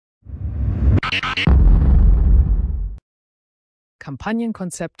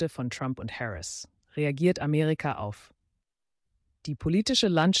Kampagnenkonzepte von Trump und Harris. Reagiert Amerika auf? Die politische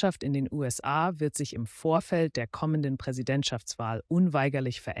Landschaft in den USA wird sich im Vorfeld der kommenden Präsidentschaftswahl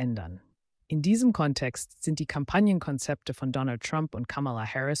unweigerlich verändern. In diesem Kontext sind die Kampagnenkonzepte von Donald Trump und Kamala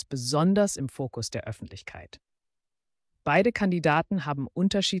Harris besonders im Fokus der Öffentlichkeit. Beide Kandidaten haben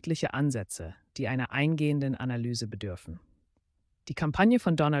unterschiedliche Ansätze, die einer eingehenden Analyse bedürfen. Die Kampagne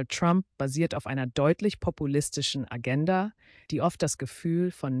von Donald Trump basiert auf einer deutlich populistischen Agenda, die oft das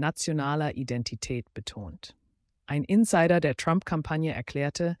Gefühl von nationaler Identität betont. Ein Insider der Trump-Kampagne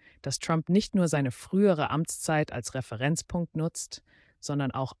erklärte, dass Trump nicht nur seine frühere Amtszeit als Referenzpunkt nutzt,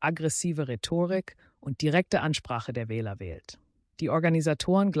 sondern auch aggressive Rhetorik und direkte Ansprache der Wähler wählt. Die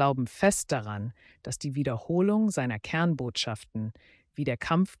Organisatoren glauben fest daran, dass die Wiederholung seiner Kernbotschaften wie der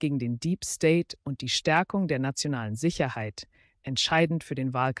Kampf gegen den Deep State und die Stärkung der nationalen Sicherheit entscheidend für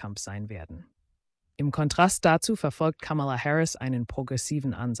den Wahlkampf sein werden. Im Kontrast dazu verfolgt Kamala Harris einen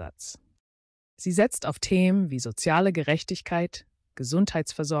progressiven Ansatz. Sie setzt auf Themen wie soziale Gerechtigkeit,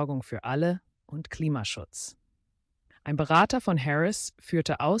 Gesundheitsversorgung für alle und Klimaschutz. Ein Berater von Harris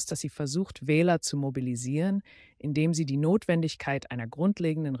führte aus, dass sie versucht, Wähler zu mobilisieren, indem sie die Notwendigkeit einer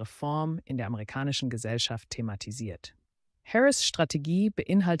grundlegenden Reform in der amerikanischen Gesellschaft thematisiert. Harris' Strategie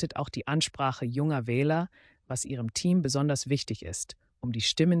beinhaltet auch die Ansprache junger Wähler, was ihrem Team besonders wichtig ist, um die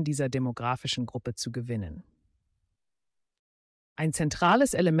Stimmen dieser demografischen Gruppe zu gewinnen. Ein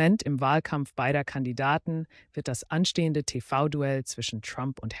zentrales Element im Wahlkampf beider Kandidaten wird das anstehende TV-Duell zwischen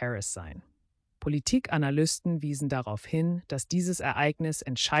Trump und Harris sein. Politikanalysten wiesen darauf hin, dass dieses Ereignis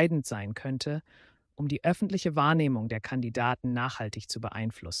entscheidend sein könnte, um die öffentliche Wahrnehmung der Kandidaten nachhaltig zu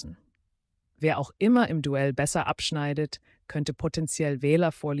beeinflussen. Wer auch immer im Duell besser abschneidet, könnte potenziell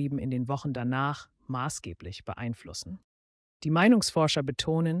Wählervorlieben in den Wochen danach maßgeblich beeinflussen. Die Meinungsforscher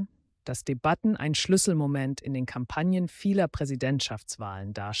betonen, dass Debatten ein Schlüsselmoment in den Kampagnen vieler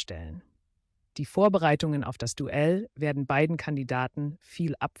Präsidentschaftswahlen darstellen. Die Vorbereitungen auf das Duell werden beiden Kandidaten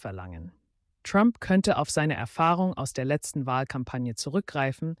viel abverlangen. Trump könnte auf seine Erfahrung aus der letzten Wahlkampagne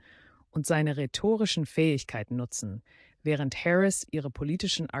zurückgreifen und seine rhetorischen Fähigkeiten nutzen, während Harris ihre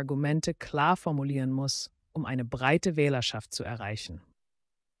politischen Argumente klar formulieren muss, um eine breite Wählerschaft zu erreichen.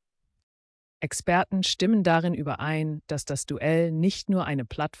 Experten stimmen darin überein, dass das Duell nicht nur eine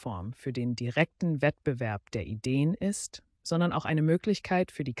Plattform für den direkten Wettbewerb der Ideen ist, sondern auch eine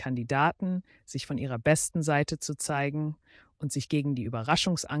Möglichkeit für die Kandidaten, sich von ihrer besten Seite zu zeigen und sich gegen die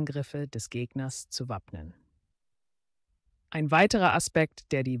Überraschungsangriffe des Gegners zu wappnen. Ein weiterer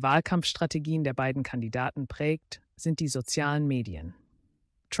Aspekt, der die Wahlkampfstrategien der beiden Kandidaten prägt, sind die sozialen Medien.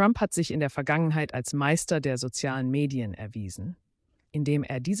 Trump hat sich in der Vergangenheit als Meister der sozialen Medien erwiesen, indem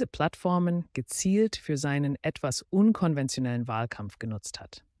er diese Plattformen gezielt für seinen etwas unkonventionellen Wahlkampf genutzt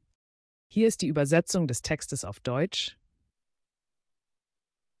hat. Hier ist die Übersetzung des Textes auf Deutsch.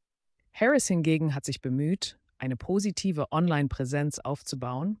 Harris hingegen hat sich bemüht, eine positive Online-Präsenz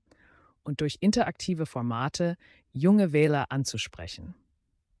aufzubauen und durch interaktive Formate junge Wähler anzusprechen.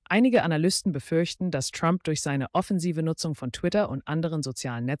 Einige Analysten befürchten, dass Trump durch seine offensive Nutzung von Twitter und anderen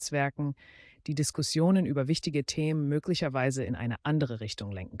sozialen Netzwerken die Diskussionen über wichtige Themen möglicherweise in eine andere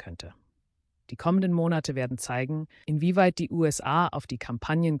Richtung lenken könnte. Die kommenden Monate werden zeigen, inwieweit die USA auf die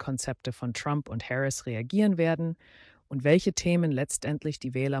Kampagnenkonzepte von Trump und Harris reagieren werden und welche Themen letztendlich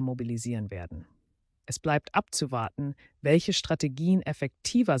die Wähler mobilisieren werden. Es bleibt abzuwarten, welche Strategien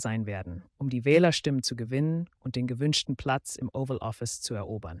effektiver sein werden, um die Wählerstimmen zu gewinnen und den gewünschten Platz im Oval Office zu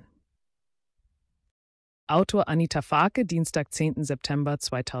erobern. Autor Anita Farke, Dienstag, 10. September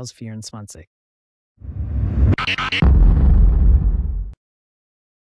 2024.